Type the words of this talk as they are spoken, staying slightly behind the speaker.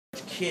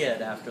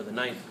kid after the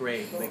 9th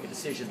grade, you make a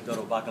decision to go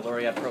to a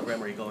baccalaureate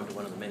program or you go into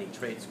one of the many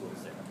trade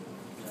schools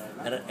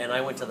there. And I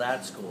went to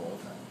that school,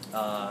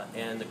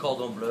 and the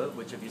Cordon Bleu,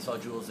 which if you saw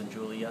Jules and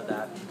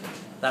Julia,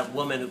 that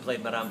woman who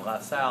played Madame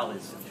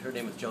Brassard, her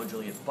name is Joan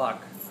Juliet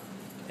Buck,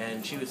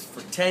 and she was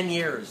for 10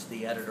 years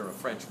the editor of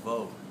French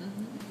Vogue.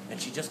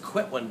 And she just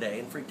quit one day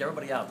and freaked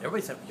everybody out.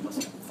 Everybody said, "You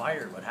must have been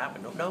fired. What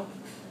happened?" No,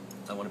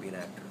 I want to be an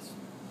actress.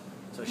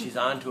 So she's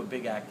on to a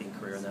big acting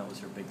career, and that was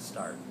her big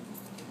start.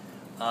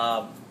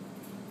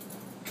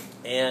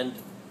 And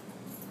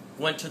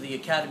went to the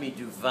Académie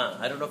du Vin.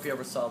 I don't know if you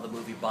ever saw the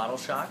movie Bottle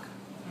Shock.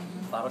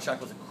 Bottle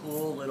Shock was a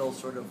cool little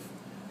sort of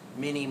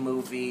mini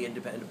movie,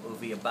 independent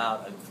movie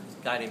about a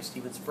guy named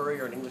Stephen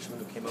Spurrier, an Englishman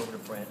who came over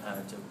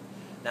to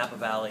Napa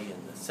Valley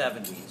in the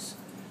 70s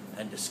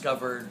and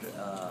discovered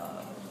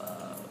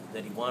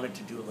that he wanted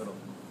to do a little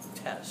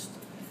test.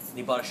 And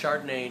he bought a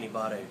Chardonnay and he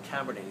bought a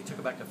Cabernet and he took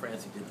it back to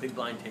France. He did big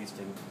blind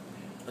tasting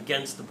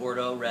against the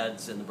Bordeaux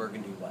Reds and the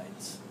Burgundy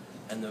Whites.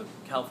 And the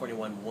California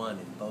one won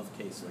in both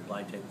cases,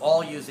 blind tasting,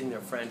 all using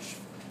their French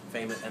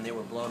famous, and they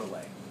were blown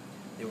away.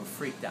 They were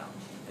freaked out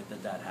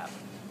that happened.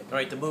 All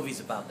right, the movie's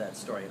about that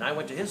story. And I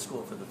went to his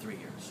school for the 3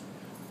 years.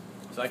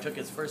 So I took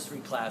his first 3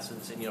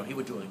 classes, and he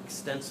would do an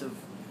extensive,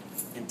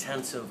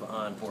 intensive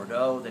on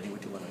Bordeaux, then he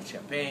would do one on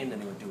Champagne,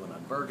 then he would do one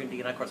on Burgundy,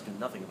 and I, of course, knew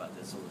nothing about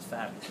this, so it was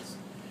fabulous.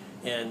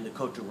 And the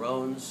Côte du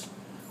Rhônes,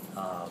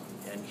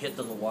 and hit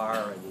the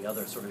Loire, and the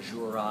other sort of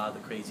Jura, the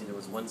crazy. There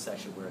was one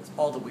section where it's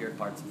all the weird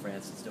parts of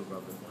France that still grow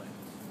good wine,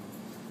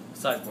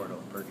 besides Bordeaux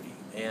and Burgundy.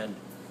 And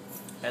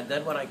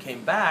then when I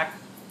came back,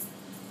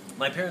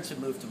 my parents had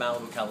moved to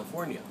Malibu,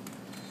 California.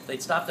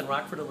 They'd stopped in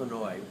Rockford,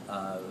 Illinois,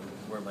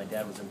 where my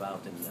dad was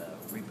involved in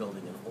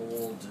rebuilding an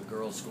old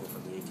girls' school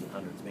from the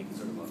 1800s, making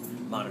sort of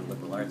a modern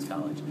liberal arts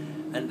college.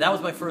 And that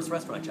was my first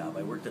restaurant job.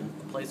 I worked in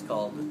a place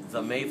called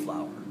The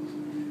Mayflower.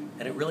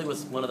 And it really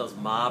was one of those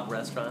mob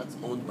restaurants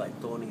owned by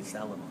Tony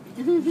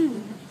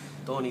Salamone.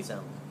 Tony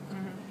Salamone.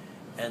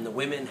 And the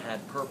women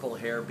had purple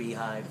hair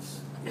beehives,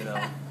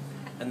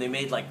 and they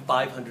made like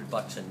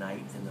 $500 a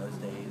night in those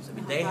days. I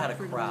mean, they had a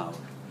crowd.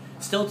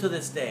 Still to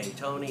this day,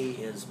 Tony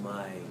is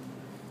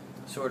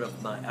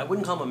I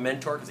wouldn't call him a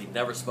mentor because he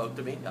never spoke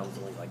to me. I was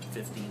only like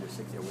 15 or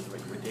 16. It was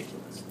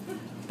ridiculous.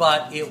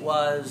 But it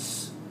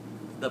was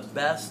the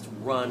best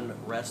run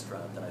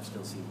restaurant that I've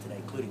still seen today,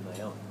 including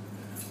my own.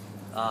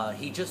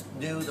 He just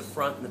knew the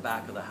front and the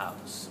back of the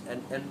house.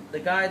 And the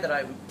guy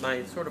that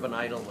my sort of an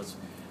idol was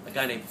a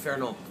guy named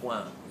Fernand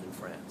Point in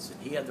France.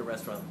 And he had the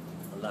restaurant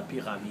La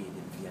Pyramide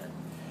in Vienne.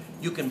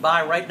 You can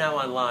buy right now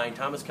online.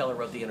 Thomas Keller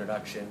wrote the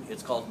introduction.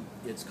 It's called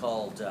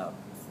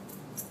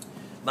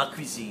Ma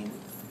Cuisine,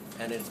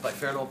 and it's by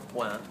Fernand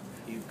Point.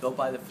 You go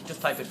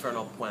just type in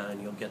Fernand Point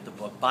and you'll get the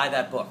book. Buy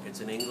that book. It's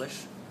in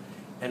English,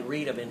 and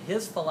read him. And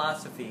his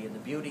philosophy and the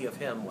beauty of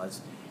him was,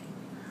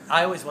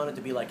 I always wanted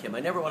to be like him.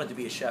 I never wanted to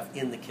be a chef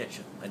in the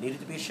kitchen. I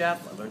needed to be a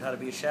chef. I learned how to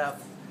be a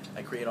chef.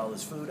 I create all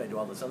this food. I do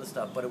all this other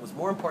stuff. But it was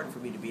more important for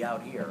me to be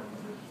out here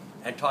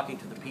and talking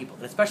to the people,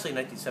 and especially in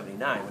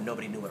 1979 when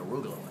nobody knew what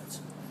arugula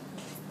was.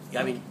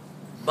 I mean,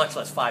 much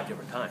less 5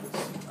 different kinds.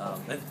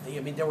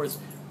 There was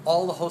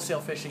all the wholesale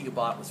fish that you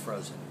bought was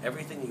frozen.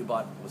 Everything that you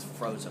bought was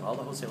frozen. All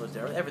the wholesalers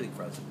there, everything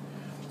frozen.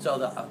 So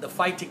the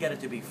fight to get it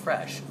to be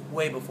fresh,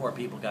 way before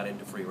people got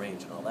into free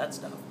range and all that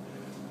stuff.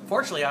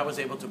 Fortunately, I was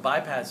able to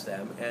bypass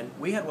them, and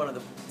we had one of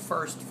the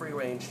first free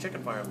range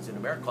chicken farms in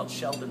America called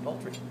Sheldon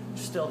Poultry, which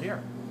is still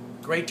here.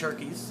 Great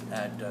turkeys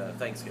at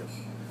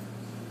Thanksgiving.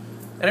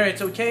 Anyway,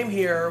 so we came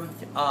here.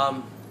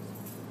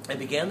 I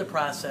began the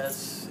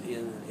process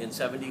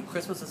in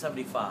Christmas of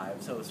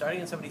 75. So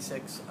starting in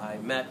 76, I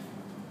met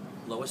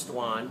Lois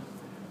Dwan,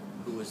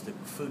 who was the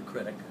food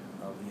critic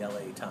of the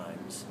LA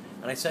Times.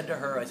 And I said to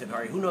her,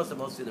 Harry, who knows the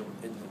most in the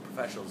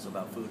professionals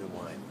about food and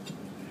wine?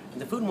 And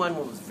the food and wine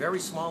world was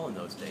very small in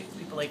those days.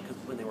 People ate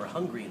when they were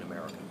hungry in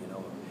America,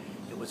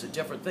 It was a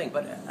different thing.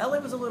 But LA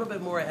was a little bit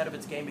more ahead of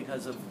its game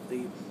because of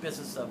the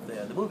business of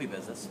the movie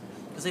business,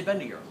 because they've been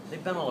to Europe.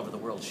 They've been all over the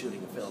world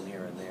shooting a film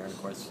here and there. And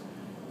of course,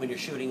 when you're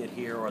shooting it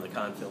here or the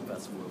Cannes Film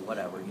Festival or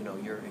whatever,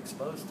 you're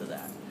exposed to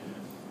that.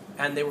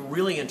 And they were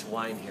really into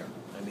wine here.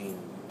 I mean,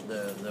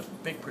 the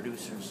big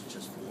producers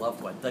just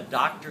loved wine. The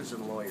doctors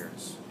and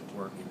lawyers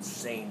were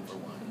insane for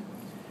wine.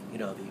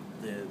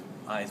 The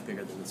eye is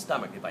bigger than the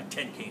stomach. They buy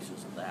 10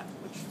 cases of that,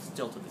 which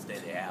still to this day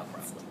they have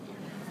probably.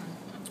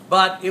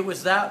 But it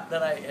was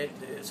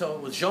so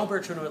it was Jean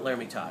Bertrand at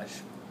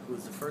L'Hermitage, who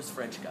was the first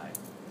French guy,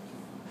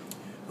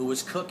 who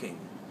was cooking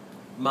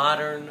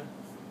modern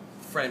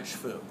French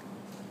food.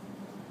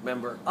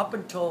 Remember, up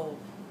until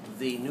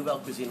the Nouvelle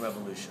Cuisine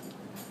Revolution,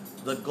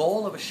 the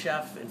goal of a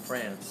chef in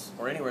France,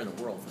 or anywhere in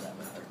the world for that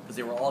matter, because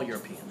they were all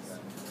Europeans,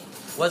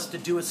 was to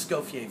do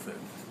Escoffier food,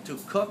 to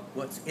cook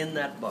what's in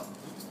that book.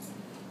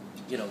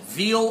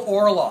 Veal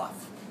Orloff,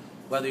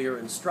 whether you're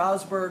in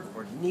Strasbourg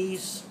or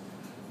Nice,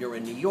 you're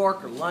in New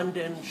York or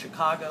London,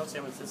 Chicago,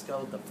 San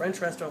Francisco, the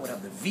French restaurant would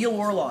have the Veal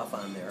Orloff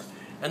on there,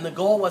 and the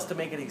goal was to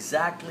make it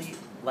exactly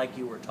like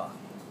you were taught.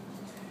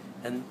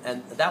 And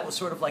that was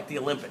sort of like the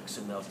Olympics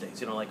in those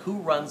days, like who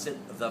runs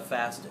it the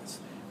fastest.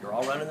 You're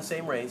all running the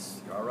same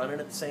race. You're all running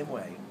it the same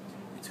way.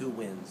 It's who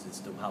wins.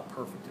 It's how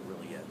perfect it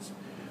really is.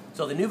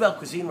 So the Nouvelle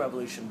Cuisine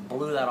Revolution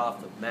blew that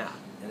off the map,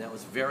 and that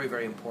was very,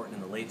 very important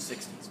in the late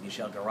 60s.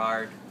 Michel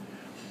Gerard.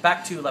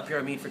 Back to La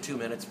Pyramide for 2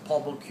 minutes.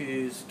 Paul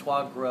Bocuse,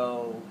 Trois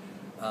Gros,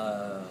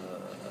 a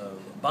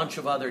bunch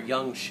of other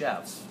young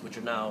chefs, which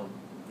are now,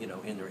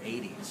 in their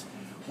 80s,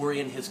 were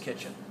in his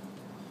kitchen.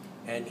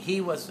 And he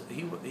was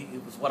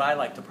what I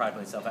like to pride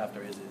myself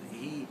after is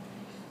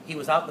he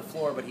was out on the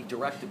floor, but he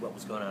directed what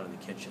was going on in the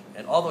kitchen.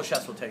 And all those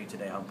chefs will tell you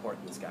today how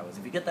important this guy was.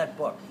 If you get that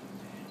book,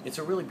 it's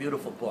a really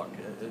beautiful book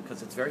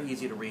because it's very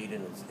easy to read,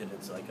 and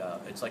it's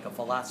like a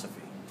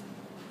philosophy.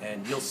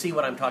 And you'll see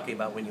what I'm talking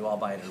about when you all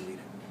buy it and read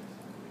it.